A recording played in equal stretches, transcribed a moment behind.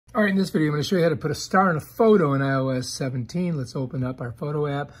All right, in this video, I'm going to show you how to put a star in a photo in iOS 17. Let's open up our photo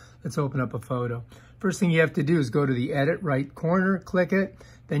app. Let's open up a photo. First thing you have to do is go to the edit right corner, click it.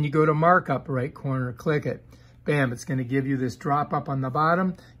 Then you go to markup right corner, click it. Bam, it's going to give you this drop up on the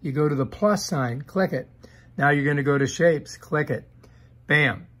bottom. You go to the plus sign, click it. Now you're going to go to shapes, click it.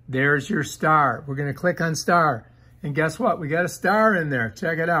 Bam, there's your star. We're going to click on star. And guess what? We got a star in there.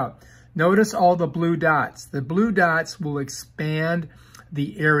 Check it out. Notice all the blue dots. The blue dots will expand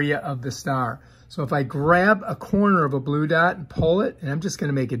the area of the star. So if I grab a corner of a blue dot and pull it, and I'm just going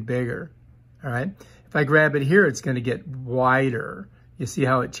to make it bigger, all right? If I grab it here, it's going to get wider. You see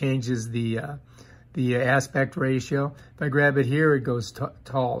how it changes the aspect ratio? If I grab it here, it goes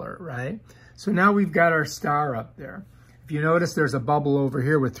taller, right? So now we've got our star up there. If you notice, there's a bubble over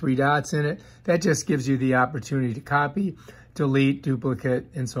here with 3 dots in it. That just gives you the opportunity to copy, delete, duplicate,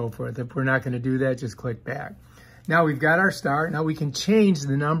 and so forth. If we're not going to do that, just click back. Now we've got our star. Now we can change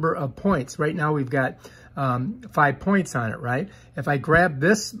the number of points. Right now we've got 5 points on it, right? If I grab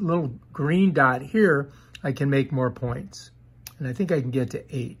this little green dot here, I can make more points. And I think I can get to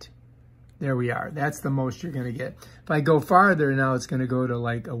 8. There we are. That's the most you're going to get. If I go farther, now it's going to go to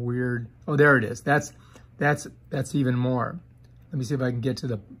like a weird, oh, there it is. That's even more. Let me see if I can get to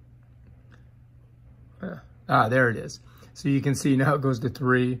the, there it is. So you can see now it goes to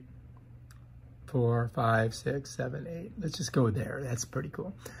 3, 4, 5, 6, 7, 8. Let's just go there. That's pretty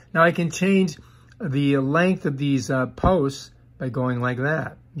cool. Now I can change the length of these posts by going like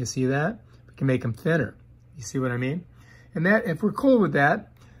that. You see that? We can make them thinner. You see what I mean? And that, if we're cool with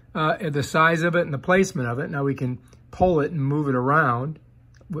that, the size of it and the placement of it, now we can pull it and move it around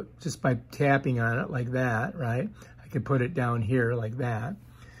just by tapping on it like that, right? I could put it down here like that.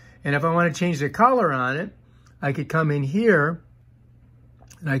 And if I want to change the color on it, I could come in here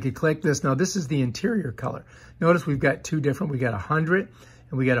and I could click this. Now this is the interior color. Notice we've got 2 different, we got 100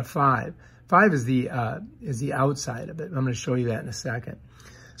 and we got a 5. 5 is the outside of it. I'm going to show you that in a second.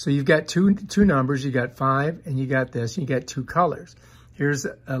 So you've got two numbers, you got 5 and you got this, and you got 2 colors. Here's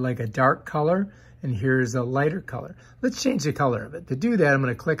like a dark color and here's a lighter color. Let's change the color of it. To do that, I'm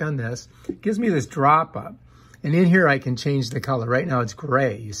going to click on this. It gives me this drop up. And in here, I can change the color. Right now, it's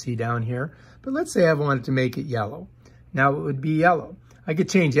gray, you see down here. But let's say I wanted to make it yellow. Now it would be yellow. I could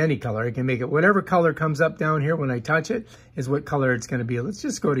change any color. I can make it whatever color comes up down here when I touch it is what color it's going to be. Let's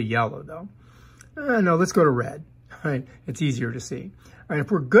just go to yellow, though. No, let's go to red. All right, it's easier to see. All right, if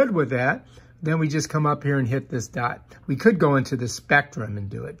we're good with that, then we just come up here and hit this dot. We could go into the spectrum and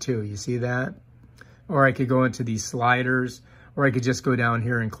do it, too. You see that? Or I could go into these sliders, or I could just go down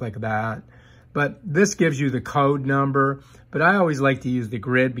here and click that. But this gives you the code number. But I always like to use the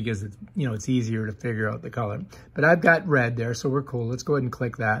grid because it's, it's easier to figure out the color. But I've got red there, so we're cool. Let's go ahead and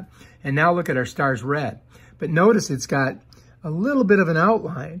click that. And now look at our star's red. But notice it's got a little bit of an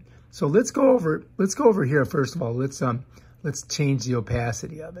outline. So let's go over here first of all. Let's change the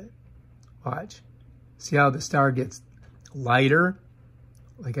opacity of it. Watch. See how the star gets lighter?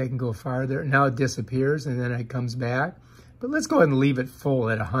 Like I can go farther. Now it disappears and then it comes back. But let's go ahead and leave it full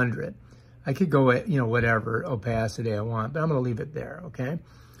at 100. I could go at, whatever opacity I want, but I'm going to leave it there, okay?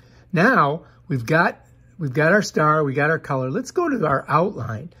 Now, we've got our star, we got our color. Let's go to our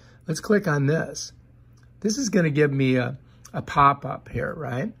outline. Let's click on this. This is going to give me a pop-up here,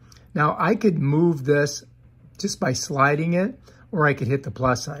 right? Now, I could move this just by sliding it, or I could hit the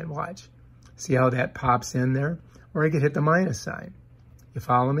plus sign, watch. See how that pops in there? Or I could hit the minus sign. You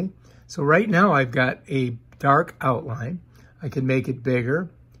follow me? So right now, I've got a dark outline. I can make it bigger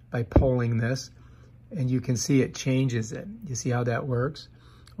by pulling this, and you can see it changes it. You see how that works?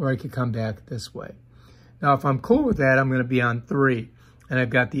 Or I could come back this way. Now, if I'm cool with that, I'm going to be on 3, and I've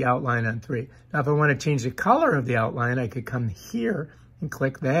got the outline on 3. Now, if I want to change the color of the outline, I could come here and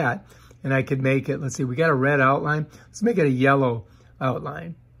click that, and I could make it, let's see, we got a red outline. Let's make it a yellow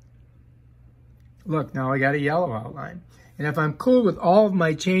outline. Look, now I got a yellow outline. And if I'm cool with all of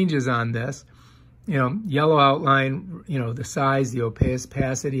my changes on this, yellow outline, the size, the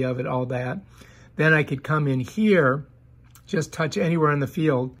opacity of it, all that. Then I could come in here, just touch anywhere in the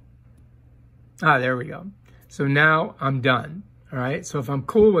field. There we go. So now I'm done, all right? So if I'm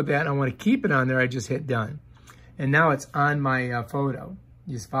cool with that and I want to keep it on there, I just hit done. And now it's on my photo.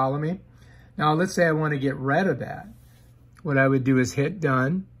 You follow me? Now let's say I want to get rid of that. What I would do is hit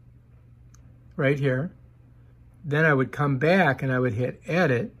done right here. Then I would come back and I would hit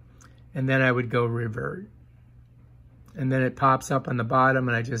edit. And then I would go revert. And then it pops up on the bottom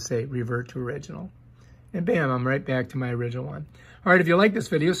and I just say revert to original. And bam, I'm right back to my original one. All right, if you like this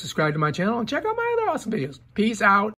video, subscribe to my channel and check out my other awesome videos. Peace out.